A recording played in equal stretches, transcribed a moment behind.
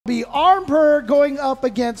Armperor going up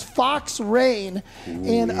against FoxRain.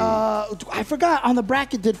 And I forgot, on the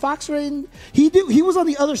bracket, did FoxRain, he was on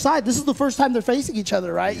the other side. This is the first time they're facing each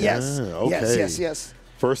other, right? Yeah, yes. okay. Yes.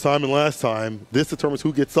 First time and last time. This determines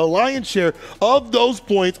who gets the lion's share of those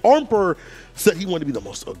points. Armperor said he wanted to be the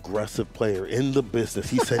most aggressive player in the business.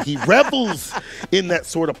 He said he revels in that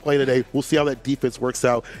sort of play today. We'll see how that defense works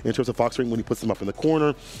out in terms of FoxRain when he puts them up in the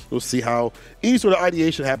corner. We'll see how any sort of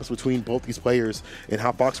ideation happens between both these players and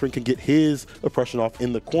how FoxRain can get his oppression off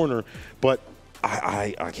in the corner. But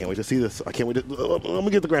I can't wait to see this. I can't wait to, let me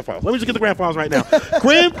get the grand finals. Let me just get the grand finals right now.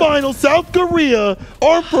 Grand final, South Korea,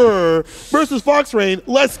 Armperor versus FoxRain.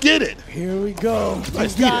 Let's get it. Here we go.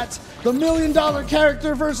 We've got the $1 million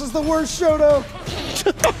character versus the worst Shoto.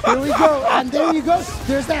 Here we go. And there you go.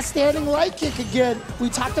 There's that standing light kick again. We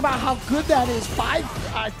talked about how good that is.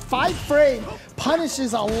 Five frame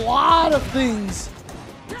punishes a lot of things.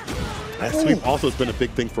 That sweep also has been a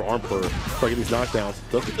big thing for Armperor, trying to get these knockdowns.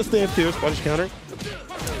 Does get the stand tiers, punish counter.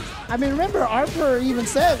 I mean, remember, Armperor even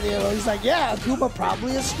said, he's like, yeah, Akuma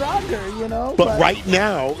probably is stronger, But right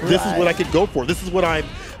now, this is what I could go for. This is what I've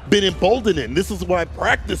been emboldened in. This is what I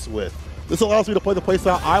practice with. This allows me to play the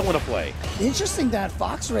playstyle I want to play. Interesting that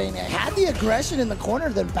FoxRain had the aggression in the corner,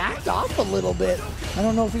 then backed off a little bit. I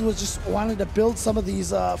don't know if he was just wanting to build some of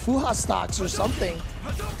these Fuha stocks or something.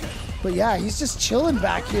 But yeah, he's just chilling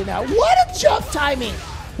back here now. What a jump timing!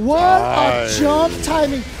 What a jump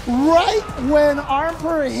timing! Right when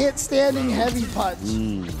Armperor hit standing heavy punch.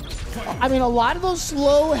 I mean, a lot of those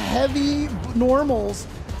slow, heavy normals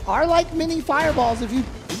are like mini fireballs. If you,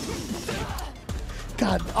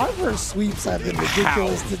 God, Armperor's sweeps have been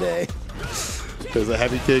ridiculous today. There's a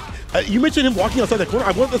heavy kick. You mentioned him walking outside the corner.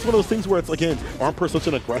 I want that's one of those things where it's, again, Armperor's such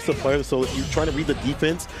an aggressive player, so you're trying to read the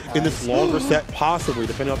defense in this longer set, possibly,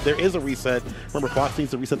 depending on if there is a reset. Remember, Fox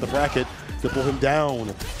needs to reset the bracket to pull him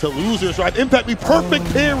down, to losers. Drive impact, be perfect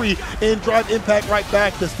parry, and drive impact right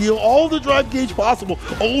back to steal all the drive gauge possible.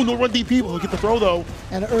 Oh, no run DP, we'll get the throw, though.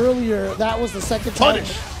 And earlier, that was the second time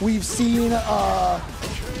we've seen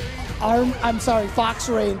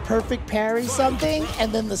FoxRain perfect parry something,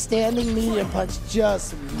 and then the standing medium punch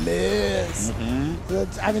just missed.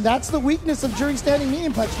 I mean, that's the weakness of Juri's standing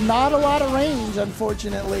medium punch. Not a lot of range,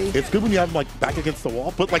 unfortunately. It's good when you have him like back against the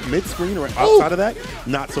wall, but like mid-screen or outside of that,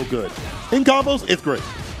 not so good. In combos, it's great.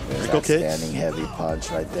 There's that standing heavy punch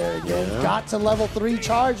right there again. Got to level 3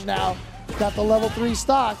 charge now. Got the level 3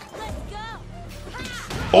 stock.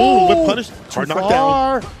 Oh, whip punish. Hard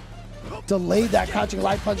knockdown. Delayed that crouching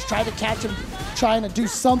light punch, tried to catch him, trying to do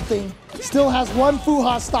something. Still has 1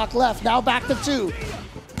 Fuha stock left, now back to 2.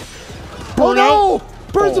 Burn out.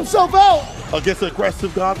 Burns himself out. Against an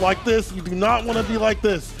aggressive god like this, you do not want to be like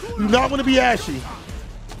this. You do not want to be ashy.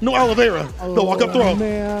 No aloe vera. No walk-up throw.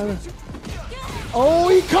 Man. Oh,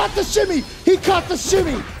 he caught the shimmy. He caught the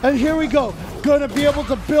shimmy. And here we go. Gonna be able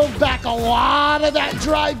to build back a lot of that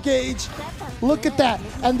drive gauge. Look at that.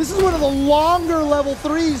 And this is one of the longer level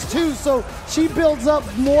 3s too, so she builds up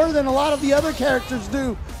more than a lot of the other characters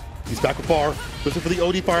do. He's back afar, looking for the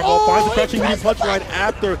OD fireball, finds the crouching medium punch right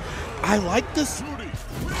after. I like this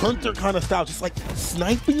Hunter kind of style, just like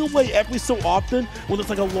sniping away every so often when it's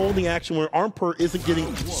like a lull in the action where Armperor isn't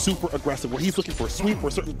getting super aggressive, where he's looking for a sweep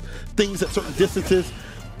or certain things at certain distances.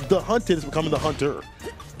 The hunted is becoming the hunter.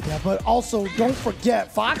 Yeah, but also don't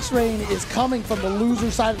forget, FoxRain is coming from the loser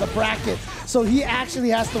side of the bracket, so he actually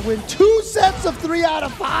has to win 2 sets of 3 out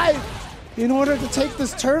of 5 in order to take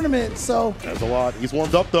this tournament. So that's a lot. He's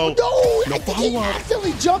warmed up though. No, I think he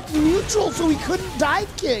accidentally jumped neutral, so he couldn't dive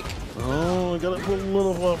kick. Oh, I gotta put a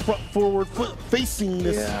little front forward foot facing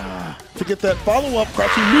this to get that follow-up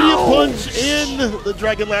crouching medium punch in the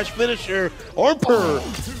Dragon Lash finisher. Armperor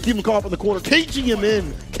keep him caught up in the corner, caging him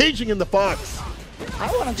in the Fox. I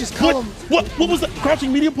want to just call him. What was that?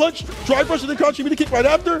 Crouching medium punch? Drive brush and then crouching medium kick right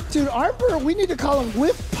after? Dude, Armperor, we need to call him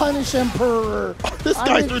Whip Punish Emperor. This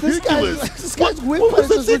guy's ridiculous. This guy's Whip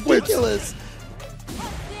Punish is ridiculous.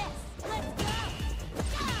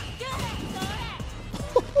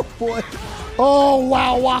 Oh, boy. Oh,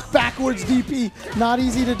 wow. Walk backwards, DP. Not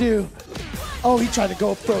easy to do. Oh, he tried to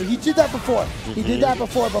go up throw. He did that before. He did that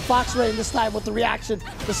before, but FoxRain this time with the reaction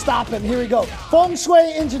to stop him. Here we go. Feng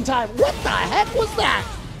Shui engine time. What the heck was that?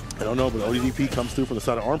 I don't know, but ODDP comes through from the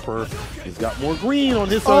side of Armperor. He's got more green on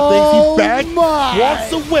his side of things. He's back,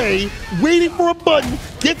 walks away, waiting for a button,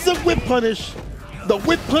 gets a whip punish. The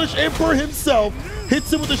whip punish Emperor himself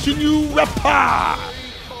hits him with a Shinyu Rappa.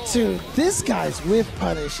 Dude, this guy's whip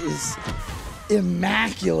punish is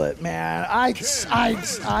immaculate, man. I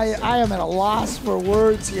am at a loss for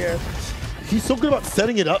words here. he's so good about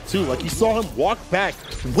setting it up too. Like you saw him walk back,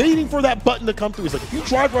 waiting for that button to come through. He's like, if you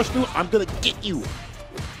drive rush through, I'm gonna get you.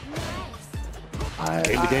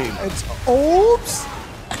 Game to game. It's oops.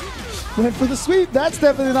 Went for the sweep. That's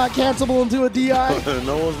definitely not cancelable into a DI.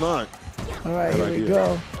 No, it's not. All right, here we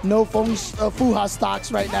go. No Fuha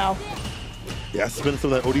stocks right now. Yeah, spinning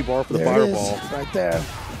some of that OD bar for the There fireball. it is, right there.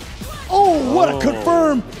 Oh, what a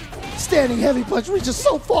confirm. Standing heavy punch reaches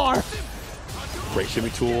so far. Great shimmy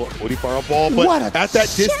tool, OD fireball, but What a at that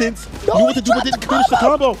shot. distance, No, knew what to he do, but got didn't the finish the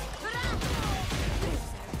combo.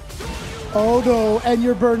 Oh no, and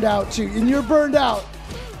you're burned out too. And you're burned out.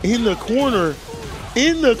 In the corner.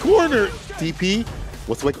 DP,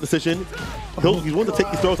 what's the wake up decision? He's willing to take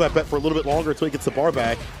these throws, I bet, for a little bit longer until he gets the bar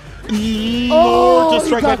back. Oh, just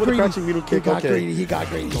strike he got back with a greedy. crouching medium kick. He got Okay. greedy. He got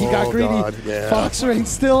greedy. He Oh, got greedy. God, yeah. FoxRain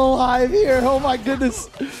still alive here. Oh my goodness.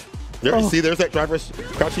 There, you see, there's that driver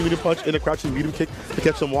crouching medium punch and a crouching medium kick to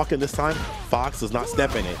catch him walking. This time, Fox does not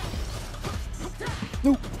step in it.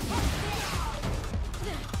 Nope.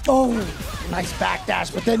 Oh, nice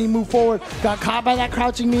backdash, but then he moved forward. Got caught by that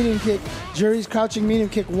crouching medium kick. Juri's crouching medium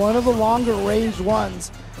kick, one of the longer range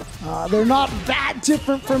ones. They're not that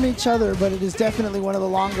different from each other, but it is definitely one of the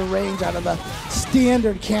longer range out of the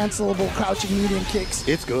standard cancelable crouching medium kicks.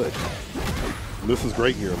 It's good. This is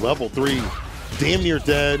great here. Level 3, damn near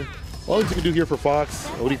dead. All you can do here for Fox,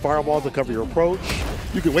 OD fireballs to cover your approach.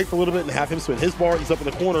 You can wait for a little bit and have him spin his bar. He's up in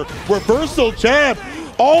the corner. Reversal jab.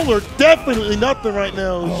 All or definitely nothing right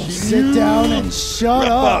now. Oh, sit down and shut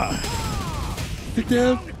up. Sit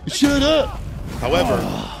down, shut up. However,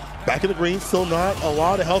 back in the green, still not a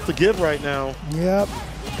lot of health to give right now. Yep.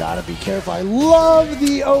 Gotta be careful. I love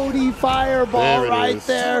the OD fireball right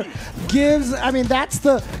there. I mean, that's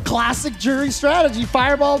the classic Juri strategy,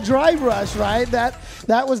 fireball drive rush, right?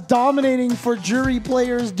 That was dominating for Juri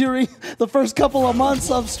players during the first couple of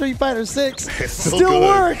months of Street Fighter 6. Still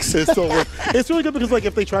works. It still works. It's really good because like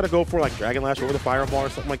if they try to go for like Dragon Lash over the fireball or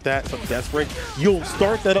something like that, something desperate, you'll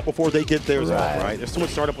start that up before they get theirs off, right? There's so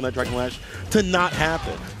much startup on that Dragon Lash to not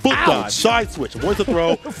happen. Foot dodge, side switch, avoids the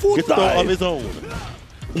throw, gets the throw of his own.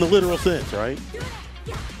 In the literal sense, right?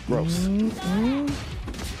 Gross.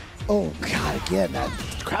 Oh, God, again, that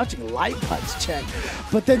crouching light punch check.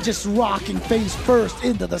 But then just rocking face first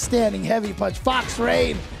into the standing heavy punch.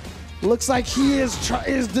 FoxRain looks like he is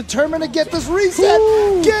determined to get this reset.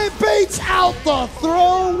 Baits out the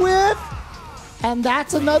throw whip. And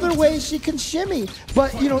that's another way she can shimmy.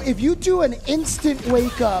 But, you know, if you do an instant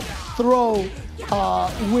wake-up throw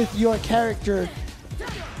with your character,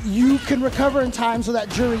 you can recover in time so that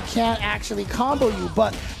Juri can't actually combo you.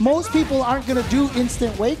 But most people aren't going to do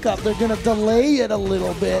instant wake up. They're going to delay it a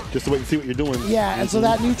little bit. Just to wait and see what you're doing. Yeah, and so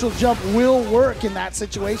that neutral jump will work in that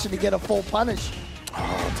situation to get a full punish.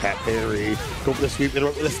 Oh, tap parry. Go for the sweep,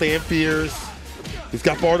 interrupt with the stand fears. He's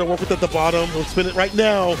got bar to work with at the bottom. He'll spin it right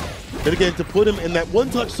now. And again, to put him in that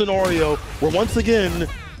one-touch scenario where once again,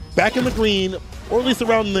 back in the green, or at least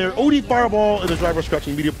around there, OD fireball and the driver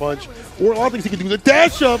scratching medium punch, or a lot of things he can do. The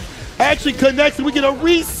dash up actually connects, and we get a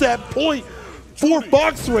reset point for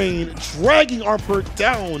FoxRain, dragging Armperor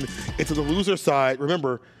down into the loser side.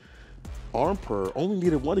 Remember, Armperor only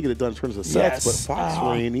needed one to get it done in terms of sets, but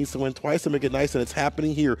FoxRain needs to win twice to make it nice, and it's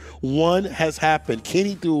happening here. One has happened. Can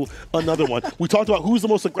he do another one? We talked about who's the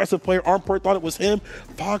most aggressive player. Armperor thought it was him.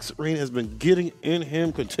 FoxRain has been getting in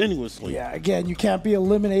him continuously. Yeah, again, you can't be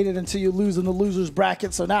eliminated until you lose in the loser's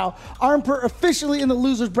bracket. So now, Armperor officially in the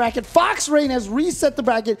loser's bracket. FoxRain has reset the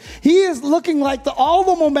bracket. He is looking like all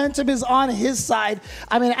the momentum is on his side.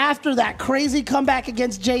 I mean, after that crazy comeback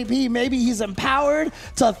against JP, maybe he's empowered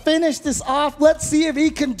to finish this off. Let's see if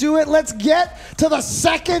he can do it. Let's get to the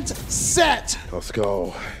second set. Let's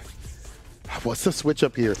go. What's the switch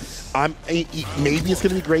up here? Maybe it's going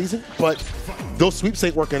to be grazing, but those sweeps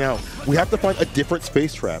ain't working out. We have to find a different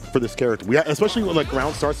space trap for this character. Especially when the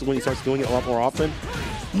ground starts, when he starts doing it a lot more often.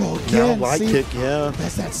 Oh, again, now, light kick, yeah.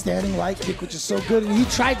 That's that standing light kick, which is so good. And he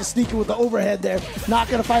tried to sneak it with the overhead there. Not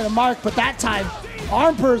going to find a mark, but that time,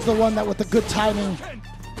 Armperor's the one that with the good timing.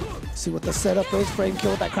 See what the setup is. Frame kill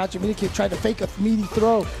with that crouching meaty kick. Tried to fake a meaty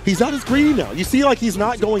throw. He's not as greedy now. You see, like, he's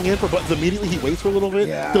not going in for buttons immediately. He waits for a little bit,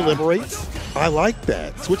 deliberates. I like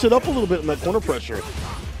that. Switch it up a little bit in that corner pressure.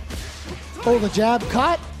 Oh, the jab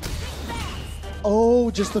caught. Oh,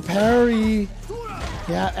 just the parry.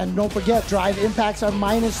 Yeah, and don't forget, drive impacts are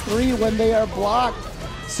 -3 when they are blocked.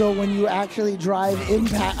 So when you actually drive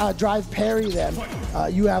parry, then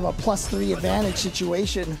you have a +3 advantage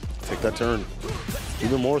situation. Take that turn.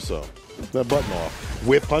 Even more so. That button off.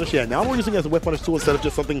 Whip punish. Yeah, now we're using it as a whip punish tool instead of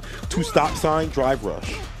just something to stop sign, drive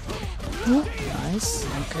rush. Ooh, nice.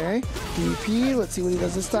 Okay. DP. Let's see what he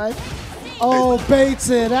does this time. Oh, baits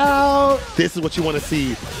it out. This is what you want to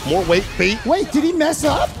see. More weight, bait. Wait, did he mess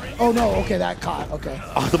up? Oh, no. Okay, that caught. Okay.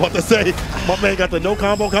 I was about to say, my man got the no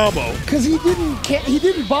combo. Because he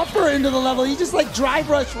didn't buffer into the level. He just like drive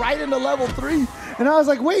rush right into level 3. And I was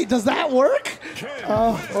like, wait, does that work?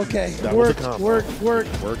 Oh, okay. That worked.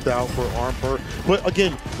 Worked out for Armperor. But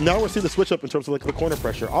again, now we're seeing the switch up in terms of like the corner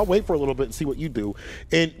pressure. I'll wait for a little bit and see what you do.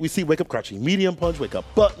 And we see wake up crouching medium punch, wake up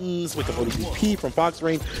buttons, wake up ODP from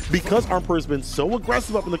FoxRain. Because Armperor has been so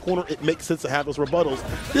aggressive up in the corner, it makes sense to have those rebuttals.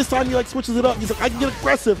 This time he like switches it up. He's like, I can get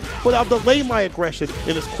aggressive, but I'll delay my aggression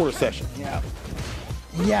in this quarter session. Yeah.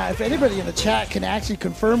 Yeah, if anybody in the chat can actually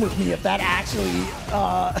confirm with me if that actually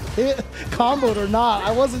comboed or not,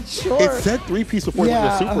 I wasn't sure. It said 3-piece before it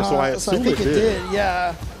went to super, so I assume it did. Yeah.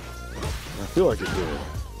 I feel like it did.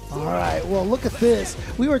 All right, well, look at this.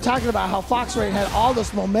 We were talking about how FoxRain had all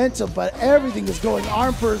this momentum, but everything is going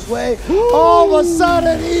Armperor's way. Ooh. All of a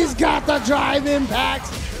sudden, he's got the drive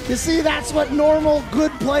impacts. You see, that's what normal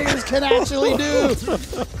good players can actually do.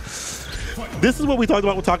 This is what we talked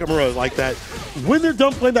about with Takamura, like that. When they're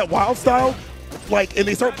done playing that wild style, like, and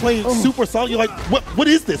they start playing super solid, you're like, what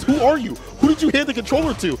is this? Who are you? Who did you hand the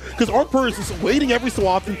controller to? Because Armperor is just waiting every so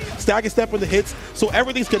often, stacking step in the hits, so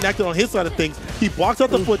everything's connected on his side of things. He blocks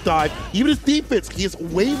out the foot dive. Even his defense, he has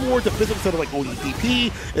way more defensive instead of like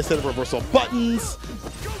ODP, instead of reversal buttons.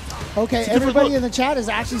 Okay, everybody in the chat is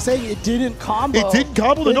actually saying it didn't combo. It didn't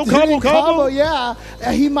combo, the no combo. Yeah,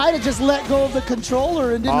 he might have just let go of the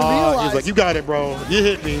controller and didn't realize. He's like, you got it, bro. You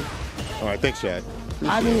hit me. All right, thanks, Chad.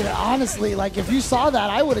 I mean, honestly, like if you saw that,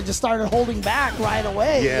 I would have just started holding back right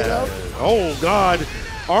away. Yeah. You know? Oh, God.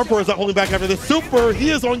 Armperor is not holding back after the super. He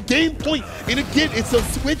is on game point. And again, it's a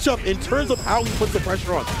switch up in terms of how he puts the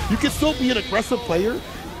pressure on. You can still be an aggressive player,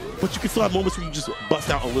 but you can still have moments where you just bust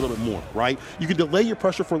out a little bit more, right? You can delay your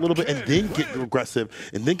pressure for a little bit and then get aggressive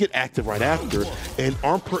and then get active right after. And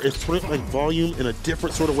Armperor is putting volume in a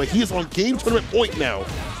different sort of way. He is on game tournament point now.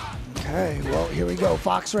 Okay, well, here we go.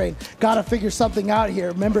 FoxRain got to figure something out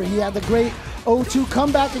here. Remember, he had the great 0-2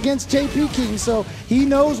 comeback against JP King, so he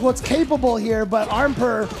knows what's capable here. But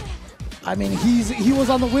Armperor, I mean, he was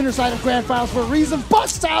on the winner side of Grand Finals for a reason.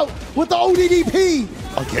 Busts out with the ODDP.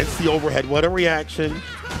 Against the overhead. What a reaction.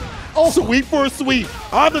 Oh, sweep for a sweep.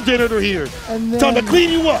 I'm the janitor here. And then, time to clean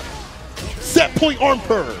you up. Set point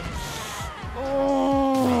Armperor.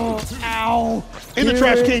 Oh, ow. In the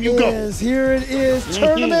trash can you go. Here it is.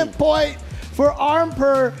 Tournament point for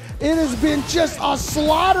Armperor. It has been just a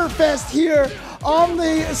slaughter fest here on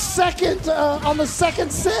the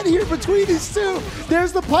second set here between these two.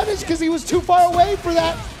 There's the punish because he was too far away for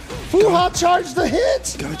that. Fuha charged the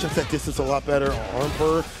hit. Gotta jump that distance a lot better.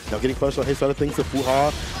 Armperor now getting punished on his side of things to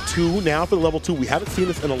Fuha. 2 now for the level 2. We haven't seen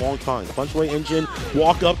this in a long time. Punch away engine,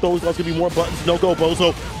 walk up those. There's gonna be more buttons. No go,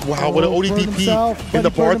 Bozo. Wow, what an ODDP in the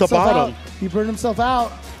bar at the bottom. He burned himself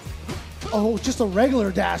out. Oh, just a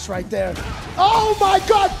regular dash right there. Oh my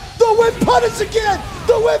God, the whip punish again.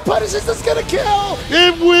 The whip punish, is this gonna kill?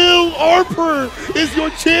 It will. Armperor is your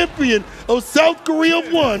champion of South Korea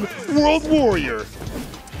 1 World Warrior.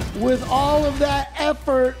 With all of that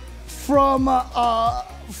effort from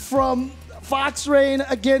FoxRain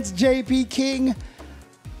against JP King,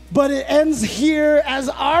 but it ends here as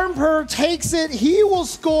Armperor takes it. He will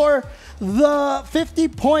score the 50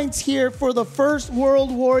 points here for the first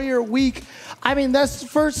World Warrior week. I mean, that's the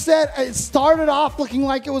first set. It started off looking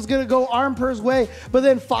like it was going to go Armperor's way, but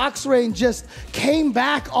then FoxRain just came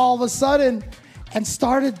back all of a sudden and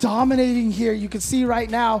started dominating here. You can see right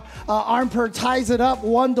now, Armperor ties it up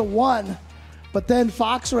 1-1. But then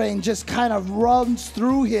FoxRain just kind of runs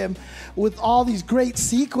through him with all these great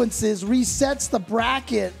sequences, resets the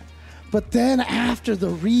bracket. But then after the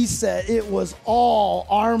reset, it was all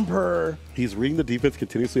Armperor. He's reading the defense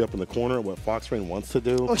continuously up in the corner, what FoxRain wants to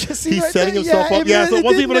do. Oh, He's setting himself up. Yeah, so it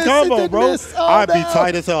wasn't even a combo, bro. I'd be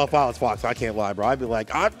tight as hell if I was Fox. I can't lie, bro. I'd be like,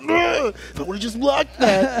 I would have just blocked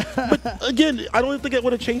that. But again, I don't think it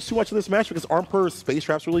would have changed too much in this match because Armperor's space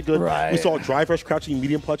trap's really good. Right. We saw a drive rush, crouching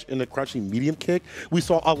medium punch, and a crouching medium kick. We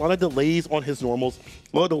saw a lot of delays on his normals,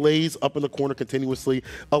 a lot of delays up in the corner continuously,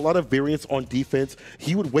 a lot of variance on defense.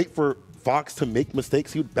 He would wait for Fox to make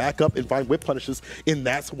mistakes. He would back up and find whip punishes, and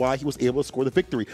that's why he was able to score the victory.